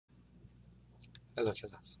Hello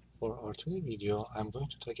class. For our today video, I'm going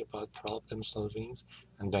to talk about problem solving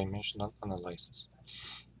and dimensional analysis.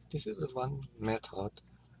 This is one method,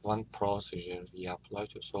 one procedure we apply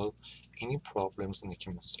to solve any problems in the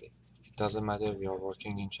chemistry. It doesn't matter we are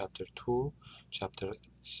working in chapter 2, chapter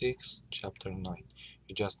 6, chapter 9.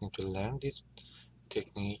 You just need to learn this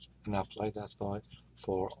technique and apply that one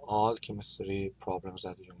for all chemistry problems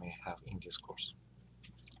that you may have in this course.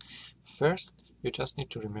 First, you just need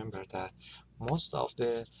to remember that most of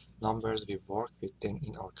the numbers we work with them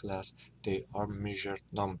in our class, they are measured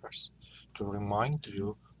numbers. To remind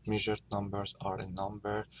you, measured numbers are a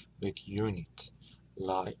number with unit,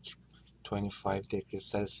 like 25 degrees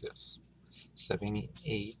Celsius,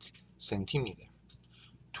 78 centimeter,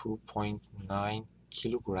 2.9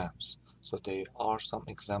 kilograms. So they are some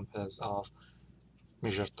examples of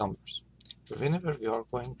measured numbers. Whenever we are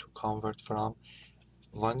going to convert from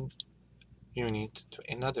one unit to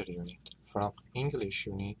another unit, from English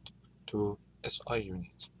unit to SI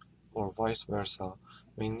unit, or vice versa,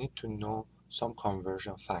 we need to know some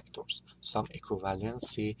conversion factors, some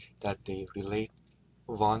equivalency that they relate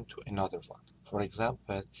one to another one. For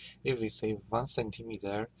example, if we say 1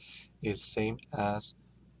 centimeter is same as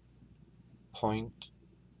point,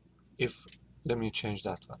 if let me change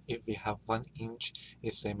that one. If we have 1 inch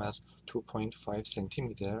is same as 2.5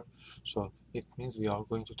 centimeter, so it means we are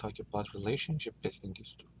going to talk about relationship between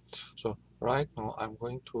these two. So right now I'm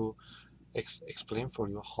going to explain for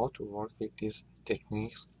you how to work with these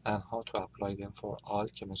techniques and how to apply them for all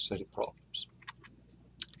chemistry problems.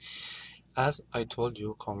 As I told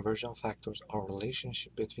you, conversion factors are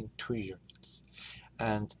relationship between two units,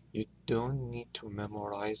 and you don't need to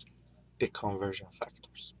memorize the conversion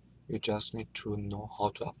factors. You just need to know how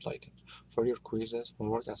to apply them. For your quizzes,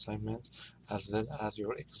 homework assignments, as well as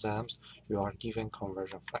your exams, you are given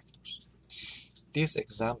conversion factors. This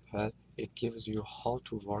example, it gives you how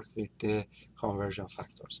to work with the conversion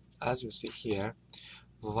factors. As you see here,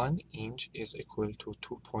 1 inch is equal to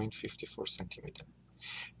 2.54 centimeter.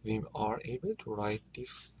 We are able to write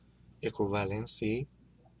this equivalency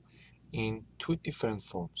in two different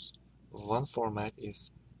forms. One format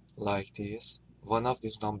is like this, one of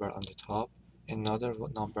these number on the top, another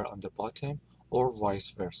number on the bottom, or vice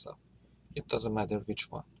versa. It doesn't matter which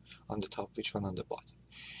one on the top, which one on the bottom.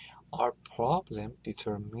 Our problem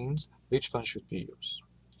determines which one should be used.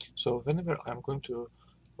 So whenever I'm going to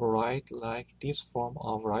write like this form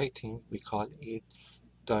of writing, we call it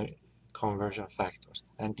the conversion factors.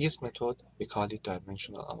 And this method, we call it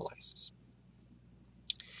dimensional analysis.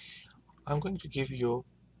 I'm going to give you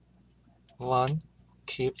one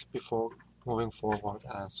tip before moving forward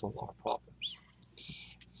and solve our problems.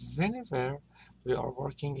 Whenever we are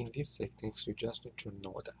working in these techniques, you just need to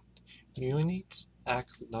know that units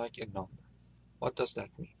act like a number. What does that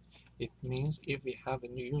mean? It means if we have a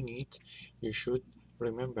new unit, you should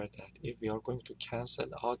remember that if we are going to cancel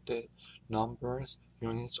out the numbers,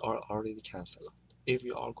 units are already cancelled out. If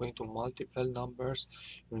you are going to multiply numbers,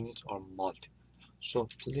 units are multiple. So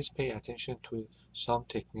please pay attention to some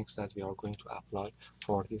techniques that we are going to apply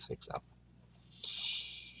for this example.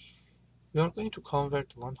 We are going to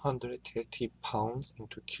convert 130 pounds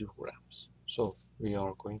into kilograms. So we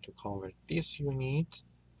are going to convert this unit,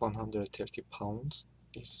 130 pounds,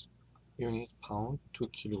 this unit pound to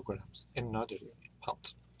kilograms, another unit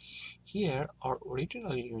pound. Here, our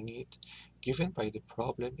original unit given by the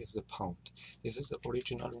problem is the pound. This is the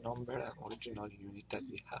original number and original unit that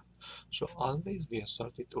we have. So always we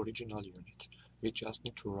start with original unit. We just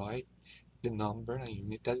need to write the number and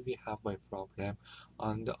unit that we have by problem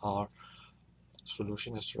on our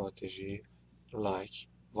solution strategy, like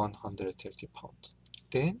 130 pounds.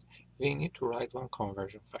 Then we need to write one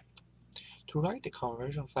conversion factor. To write the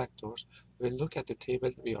conversion factors, we look at the table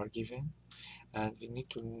we are given, and we need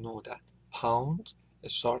to know that pound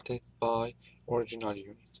is sorted by original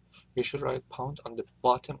unit. We should write pound on the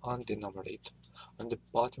bottom on the numerator, on the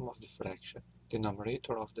bottom of the fraction, the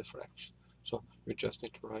numerator of the fraction. So we just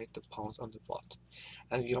need to write the pounds on the bottom.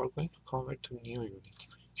 And we are going to convert to new unit,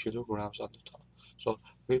 kilograms on the top. So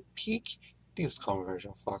we pick this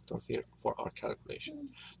conversion factor here for our calculation.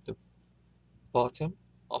 The bottom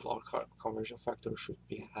of our conversion factor should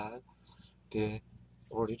be had the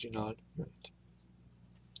original unit.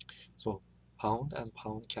 So pound and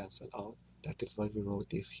pound cancel out. That is why we wrote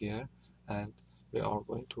this here, and we are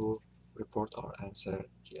going to report our answer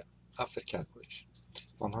here after calculation.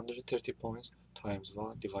 130 points times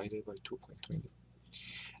 1 divided by 2.20.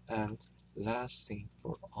 And last thing,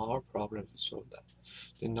 for our problem to solve that,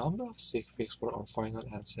 the number of sig figs for our final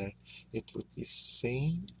answer, it would be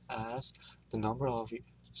same as the number of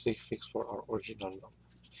sig figs for our original number.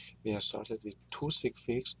 We started with 2 sig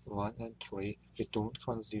figs, 1 and 3. We don't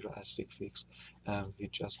count 0 as sig figs, and we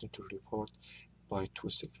just need to report by 2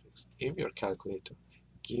 sig figs. If your calculator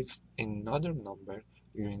gives another number,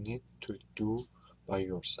 you need to do by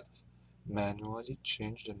yourself. Manually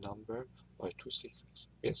change the number by 2 sig figs.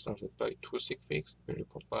 We started by 2 sig figs, we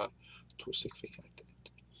report by 2 sig figs at the end.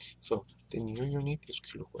 So the new unit is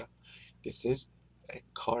kilogram. This is a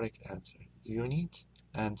correct answer. Unit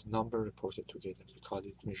and number reported together. We call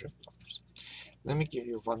it measured numbers. Let me give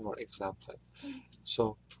you one more example.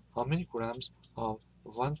 So how many grams of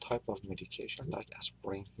one type of medication, like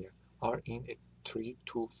aspirin here, are in a 3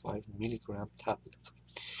 to 5 milligram tablet?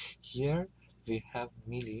 Here we have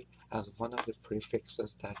milli as one of the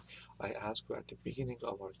prefixes that I asked you at the beginning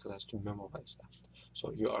of our class to memorize that.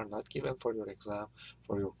 So you are not given for your exam,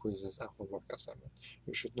 for your quizzes and homework assignment.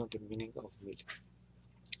 You should know the meaning of milli.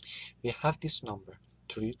 We have this number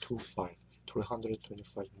 325,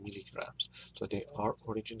 325 milligrams. So they are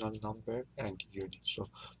original number and unit. So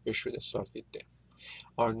we should start with them.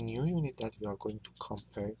 Our new unit that we are going to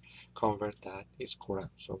convert that is gram.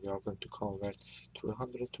 So we are going to convert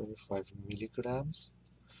 325 milligrams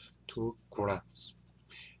to grams.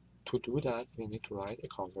 To do that, we need to write a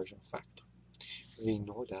conversion factor. We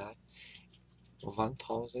know that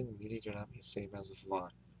 1000 milligram is same as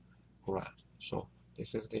 1 gram. So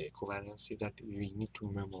this is the equivalency that we need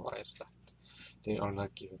to memorize that. They are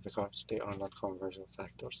not given because they are not conversion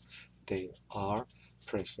factors. They are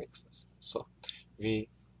prefixes. So we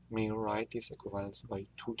may write this equivalence by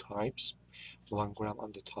two types, 1 gram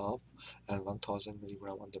on the top and 1000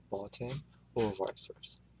 milligram on the bottom, or vice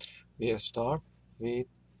versa. We start with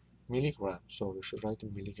milligrams, so we should write the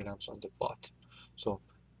milligrams on the bottom. So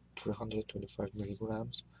 325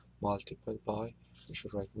 milligrams multiplied by, we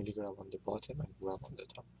should write milligram on the bottom and gram on the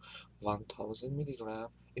top. 1000 milligram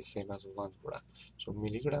is same as 1 gram. So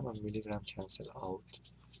milligram and milligram cancel out.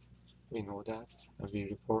 We know that, and we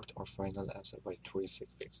report our final answer by 3 sig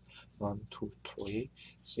figs. 1, 2, 3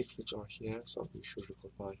 sig figs are here, so we should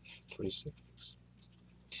report by 3 sig figs.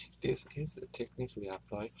 This is the technique we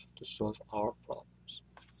apply to solve our problems.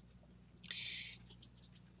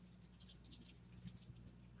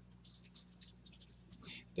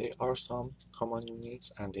 There are some common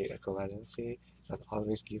units and their equivalency that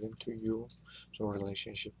always given to you. So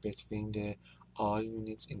relationship between the all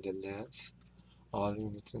units in the length, all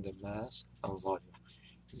units in the mass and volume.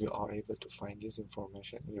 You are able to find this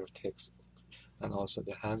information in your textbook and also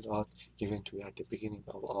the handout given to you at the beginning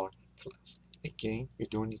of our class. Again, you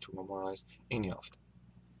don't need to memorize any of them.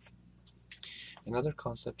 Another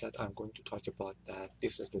concept that I'm going to talk about, that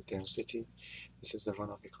this is the density. This is the one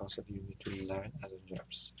of the concept you need to learn as a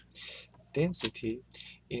nurse. Density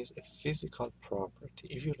is a physical property.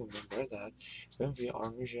 If you remember that when we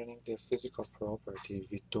are measuring the physical property,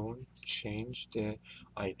 we don't change the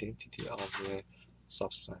identity of the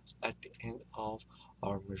substance. At the end of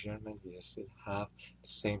our measurement, we still have the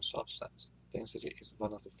same substance. Density is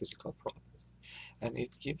one of the physical properties, and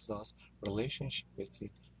it gives us relationship between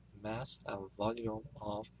mass and volume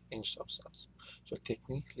of any substance. So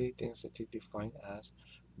technically, density defined as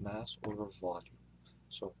mass over volume.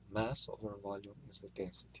 So mass over volume is the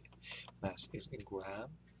density. Mass is in gram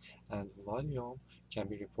and volume can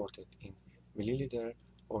be reported in milliliter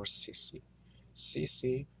or cc.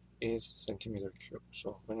 Cc is centimeter cube.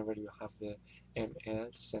 So whenever you have the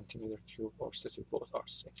ml, centimeter cube or cc, both are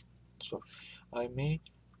same. So I may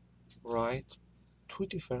write two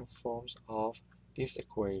different forms of this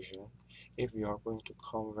equation if we are going to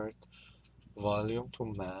convert volume to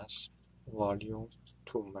mass,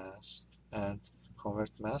 and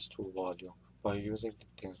convert mass to volume by using the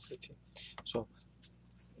density. So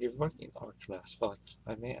we've worked in our class, but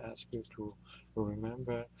I may ask you to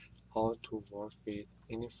remember how to work with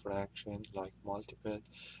any fraction like multiple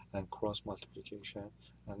and cross multiplication,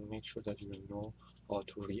 and make sure that you know how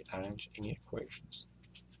to rearrange any equations.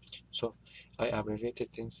 So I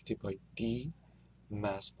abbreviated density by D,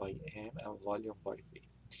 mass by M, and volume by V.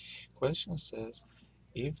 Question says,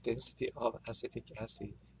 if density of acetic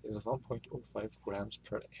acid is 1.05 grams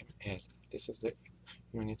per ml, this is the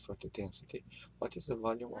unit for the density, what is the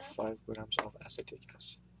volume of 5 grams of acetic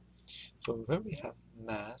acid? So when we have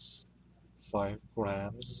mass 5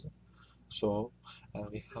 grams, so and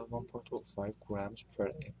we have 1.05 grams per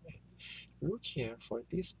ml. Look here, for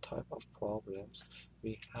this type of problems,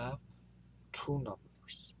 we have two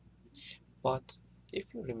numbers. But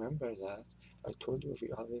if you remember that, I told you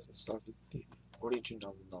we always start with the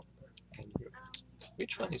original number and unit.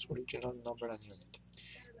 Which one is original number and unit?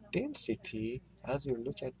 Density, as we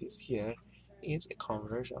look at this here, is a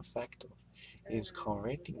conversion factor. Is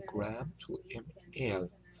converting gram to ml.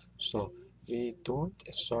 So we don't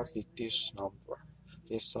start with this number.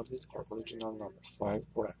 We start with our original number,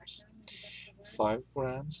 5 grams. 5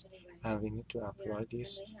 grams, and we need to apply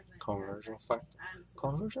this conversion factor.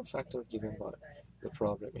 Conversion factor given by the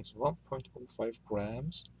problem is 1.05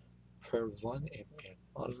 grams per 1 ml.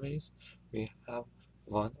 Always we have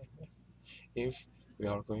 1 ml. If we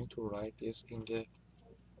are going to write this in the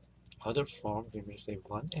other form, we may say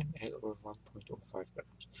 1 ml or 1.05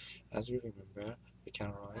 grams. As you remember, we can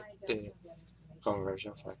write the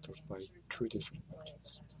conversion factors by two different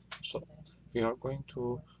methods. So we are going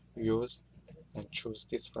to use and choose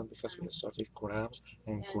this one because we start with grams,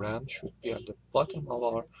 and grams should be at the bottom of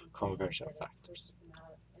our conversion factors.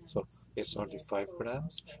 So we start with 5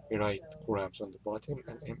 grams, we write grams on the bottom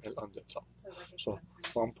and ml on the top. So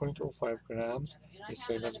 1.05 grams is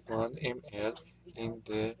same as 1 ml in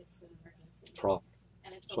the problem.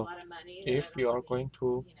 So if you are going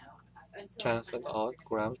to cancel out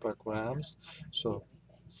grams by grams, so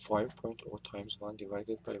 5.0 times 1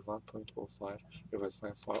 divided by 1.05, you will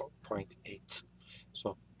find 4.8.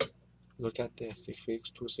 So look at the suffix,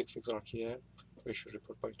 two suffixes are here, we should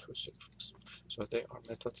report by two suffixes. So they are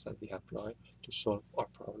methods that we apply to solve our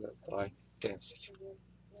problem by density.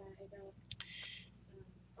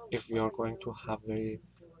 If we are going to have very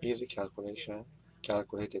easy calculation,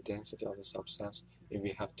 calculate the density of a substance, if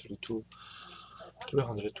we have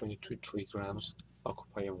 322 3 grams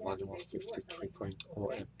occupy a volume of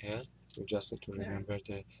 53.0 ml, you just need to remember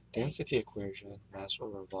the density equation, mass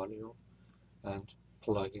over volume, and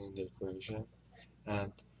plug in the equation,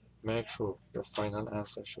 and make sure your final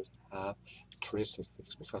answer should have 3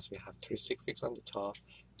 suffixes, because we have 3 suffixes on the top,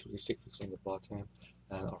 3 suffixes on the bottom,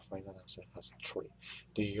 and our final answer has 3.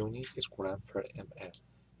 The unit is gram per ml,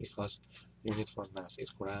 because unit for mass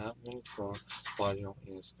is gram, unit for volume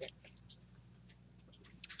is ml.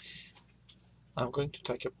 I'm going to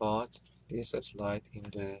talk about this slide in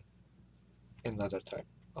the another type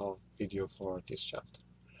of video for this chapter.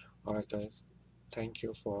 Alright guys, thank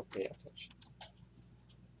you for paying attention.